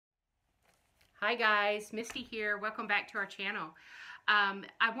Hi guys, Misty here. Welcome back to our channel.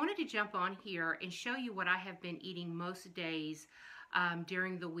 I wanted to jump on here and show you what I have been eating most days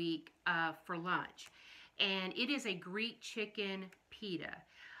during the week for lunch. And it is a Greek chicken pita.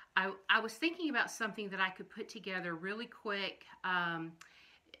 I was thinking about something that I could put together really quick, when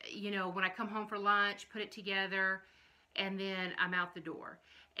I come home for lunch, put it together, and then I'm out the door.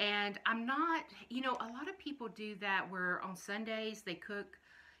 And I'm not, a lot of people do that where on Sundays they cook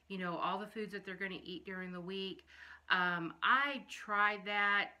all the foods that they're going to eat during the week. I tried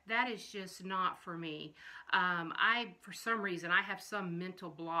that. That is just not for me. For some reason, I have some mental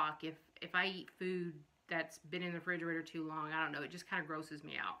block. If I eat food that's been in the refrigerator too long, I don't know, it just kind of grosses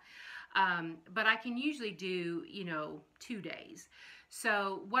me out. But I can usually do, 2 days.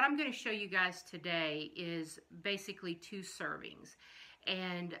 So what I'm going to show you guys today is basically 2 servings.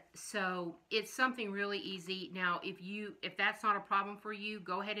 And so it's something really easy. Now, if that's not a problem for you,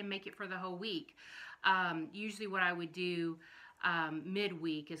 go ahead and make it for the whole week. Usually what I would do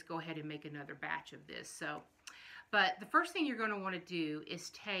midweek is go ahead and make another batch of this. But the first thing you're going to want to do is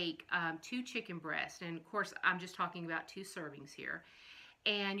take 2 chicken breasts. And of course, I'm just talking about 2 servings here.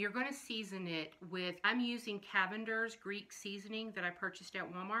 And you're going to season it with, I'm using Cavender's Greek seasoning that I purchased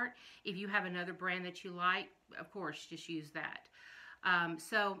at Walmart. If you have another brand that you like, of course, just use that.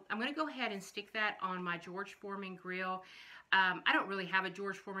 So I'm going to go ahead and stick that on my George Foreman grill. I don't really have a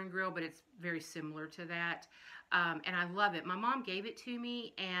George Foreman grill, but it's very similar to that. And I love it. My mom gave it to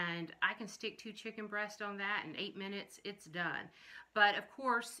me, and I can stick 2 chicken breasts on that in 8 minutes. It's done. But of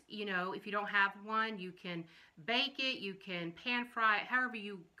course, if you don't have one, you can bake it, you can pan fry it, however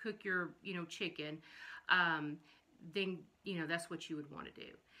you cook your, chicken, then, that's what you would want to do.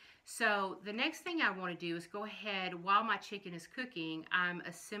 So the next thing I want to do is go ahead, while my chicken is cooking, I'm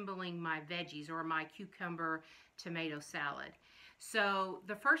assembling my veggies or my cucumber tomato salad. So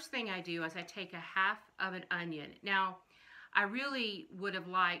the first thing I do is I take a half of an onion. Now, I really would have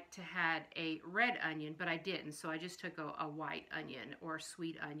liked to had a red onion, but I didn't. So I just took a white onion or a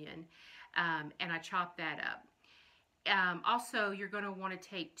sweet onion, and I chopped that up. Also, you're going to want to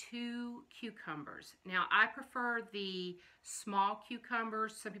take 2 cucumbers. Now, I prefer the small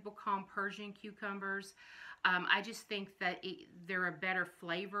cucumbers. Some people call them Persian cucumbers. I just think that they're a better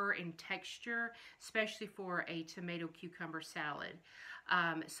flavor and texture, especially for a tomato cucumber salad.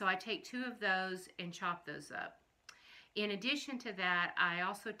 So I take 2 of those and chop those up. In addition to that, I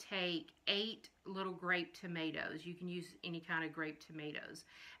also take 8 little grape tomatoes. You can use any kind of grape tomatoes.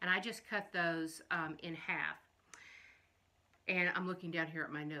 And I just cut those in half. And I'm looking down here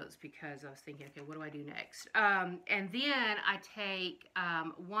at my notes because I was thinking, okay, what do I do next? And then I take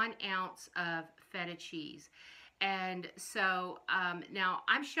 1 ounce of feta cheese. And so now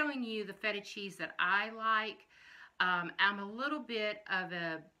I'm showing you the feta cheese that I like. I'm a little bit of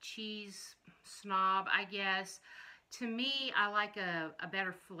a cheese snob, I guess. To me, I like a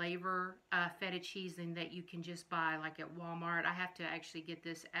better flavor feta cheese than that you can just buy like at Walmart. I have to actually get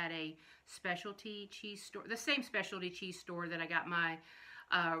this at a specialty cheese store, the same specialty cheese store that I got my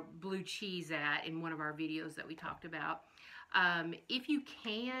blue cheese at in one of our videos that we talked about. If you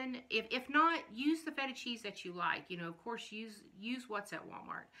can, if not, use the feta cheese that you like. Of course, use what's at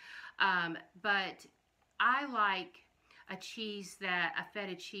Walmart. But I like a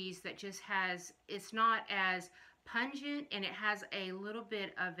feta cheese that just has, it's not as pungent, and it has a little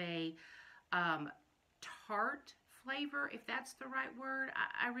bit of a tart flavor, if that's the right word.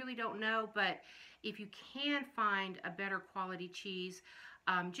 I really don't know, but if you can find a better quality cheese,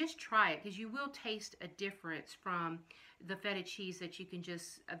 just try it, because you will taste a difference from the feta cheese that you can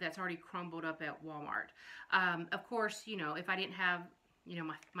that's already crumbled up at Walmart. Of course, if I didn't have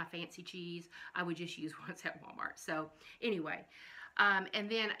my fancy cheese, I would just use what's at Walmart. So anyway, and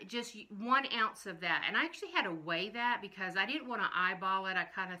then just 1 ounce of that. And I actually had to weigh that because I didn't want to eyeball it. I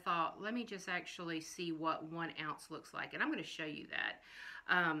kind of thought, let me just actually see what 1 ounce looks like. And I'm going to show you that.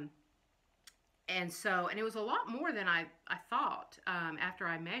 And it was a lot more than I thought after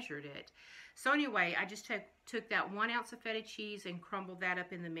I measured it. So anyway, I just took that 1 ounce of feta cheese and crumbled that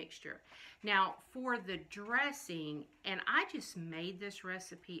up in the mixture. Now, for the dressing, and I just made this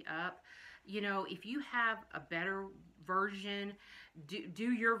recipe up. If you have a better version,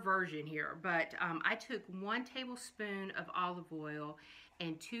 do your version here. But I took 1 tablespoon of olive oil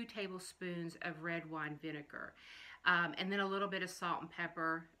and 2 tablespoons of red wine vinegar. And then a little bit of salt and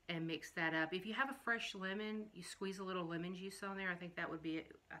pepper, and mix that up. If you have a fresh lemon, you squeeze a little lemon juice on there. I think that would be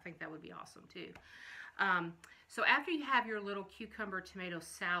awesome too. So after you have your little cucumber tomato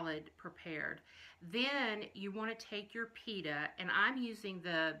salad prepared, then you want to take your pita, and I'm using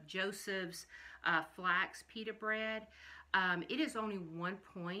the Joseph's flax pita bread. It is only 1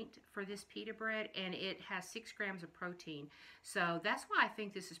 point for this pita bread, and it has 6 grams of protein. So that's why I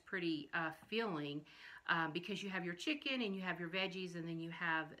think this is pretty filling, because you have your chicken and you have your veggies, and then you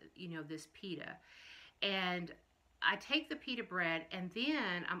have, this pita. And I take the pita bread, and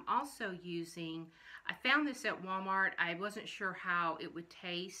then I'm also using, I found this at Walmart. I wasn't sure how it would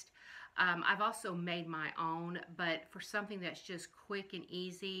taste. I've also made my own, but for something that's just quick and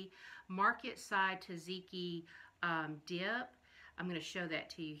easy, market side tzatziki dip. I'm going to show that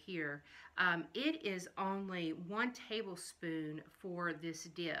to you here. It is only 1 tablespoon for this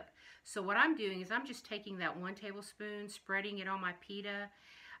dip. So what I'm doing is I'm just taking that 1 tablespoon, spreading it on my pita,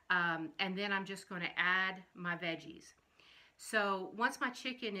 and then I'm just going to add my veggies. So once my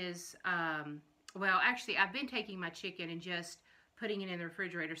chicken is, well, actually, I've been taking my chicken and just putting it in the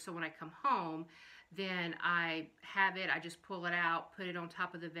refrigerator, so when I come home, then I have it, I just pull it out, put it on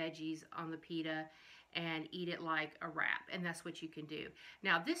top of the veggies on the pita, and eat it like a wrap, and that's what you can do.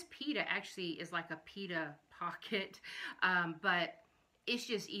 Now, this pita actually is like a pita pocket, but it's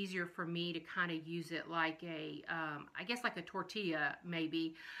just easier for me to kind of use it like a, I guess like a tortilla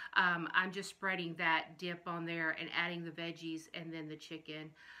maybe. I'm just spreading that dip on there and adding the veggies and then the chicken,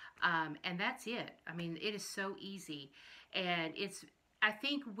 and that's it. I mean, it is so easy, and it's, I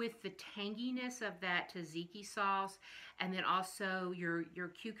think with the tanginess of that tzatziki sauce, and then also your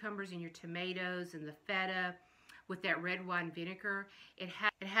cucumbers and your tomatoes and the feta with that red wine vinegar, it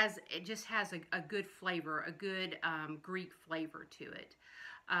just has a good flavor, a good Greek flavor to it.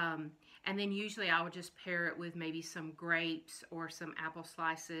 And then usually I would just pair it with maybe some grapes or some apple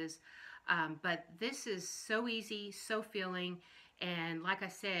slices. But this is so easy, so filling, and like I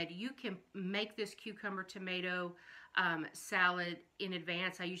said, you can make this cucumber tomato salad in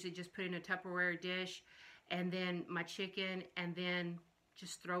advance. I usually just put it in a Tupperware dish, and then my chicken, and then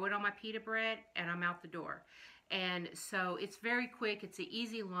just throw it on my pita bread, and I'm out the door. And so it's very quick. It's an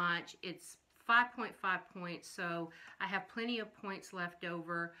easy lunch. It's 5.5 points, so I have plenty of points left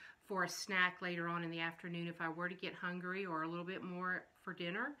over for a snack later on in the afternoon if I were to get hungry, or a little bit more for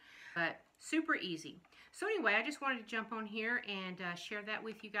dinner. But super easy. So anyway, I just wanted to jump on here and share that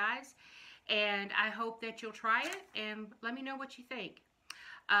with you guys. And I hope that you'll try it and let me know what you think.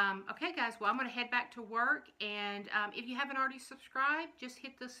 Okay, guys, well, I'm going to head back to work. And if you haven't already subscribed, just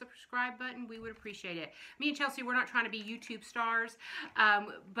hit the subscribe button. We would appreciate it. Me and Chelsea, we're not trying to be YouTube stars,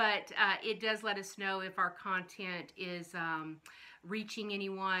 but it does let us know if our content is reaching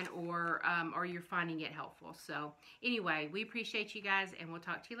anyone, or you're finding it helpful. So anyway, we appreciate you guys, and we'll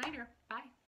talk to you later. Bye.